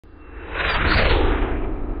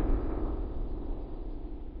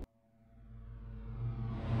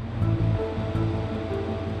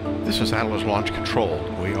This is Atlas Launch Control.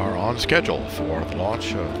 We are on schedule for the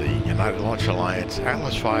launch of the United Launch Alliance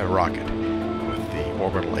Atlas V rocket with the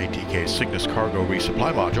Orbital ATk Cygnus cargo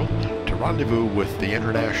resupply module to rendezvous with the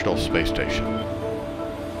International Space Station.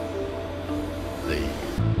 The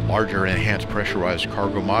larger enhanced pressurized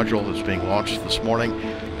cargo module is being launched this morning.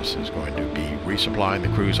 This is going to be resupplying the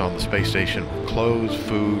crews on the space station with clothes,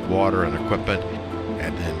 food, water, and equipment.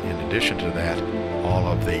 And then in addition to that, all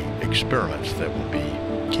of the experiments that will be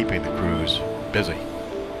keeping the crews busy.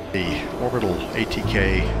 The Orbital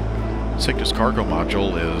ATk Cygnus cargo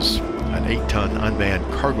module is an 8-ton unmanned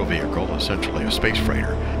cargo vehicle, essentially a space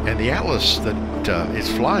freighter. And the Atlas that it's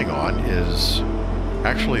flying on is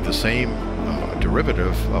actually the same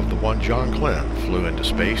derivative of the one John Glenn flew into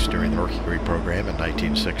space during the Mercury program in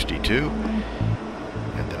 1962.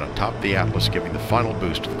 And then on top of the Atlas, giving the final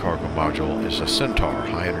boost to the cargo module, is a Centaur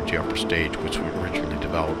high-energy upper stage, which was originally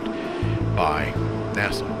developed by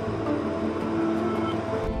NASA.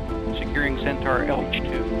 Securing Centaur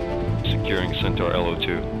LH2. Securing Centaur LO2.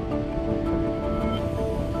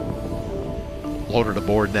 Loaded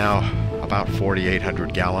aboard now about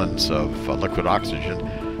 4,800 gallons of liquid oxygen,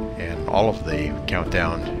 and all of the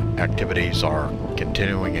countdown activities are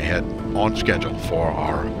continuing ahead on schedule for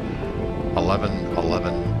our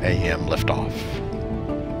 11:11 a.m. liftoff.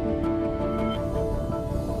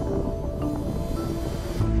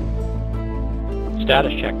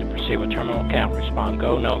 Status check to proceed with terminal count. Respond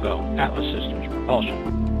go, no go. Atlas systems,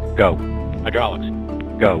 propulsion. Go. Hydraulics.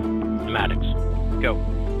 Go. Pneumatics. Go.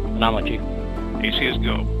 Anomaly chief. AC is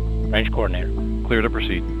go. Range coordinator. Clear to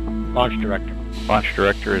proceed. Launch director. Launch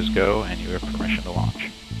director is go, and you have permission to launch.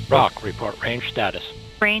 Rock, report range status.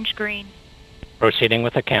 Range green. Proceeding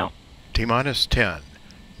with the count. T-minus 10,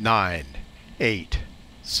 9, 8,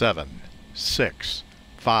 7, 6,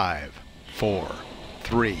 5, 4,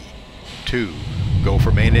 3, 2, go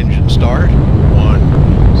for main engine start,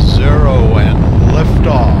 1, 0, and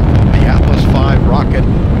liftoff of the Atlas V rocket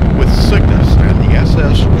with Cygnus and the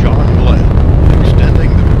SS John Glenn, extending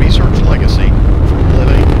the research legacy from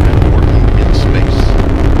living and working in space.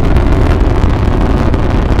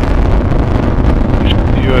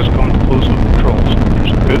 The U.S. going to close with controls.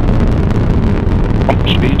 There's good. Pump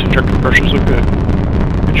speeds, injector pressures look good.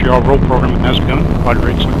 HER roll program has begun. Flight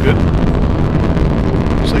rates look good.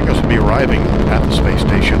 Cygnus will be arriving at the space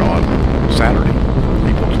station on Saturday,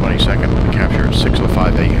 April 22nd, to capture at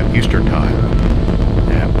 6:05 a.m. Eastern Time,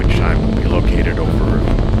 at which time will be located over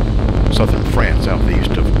southern France,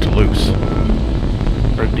 southeast of Toulouse.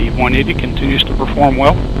 Our D-180 continues to perform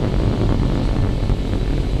well.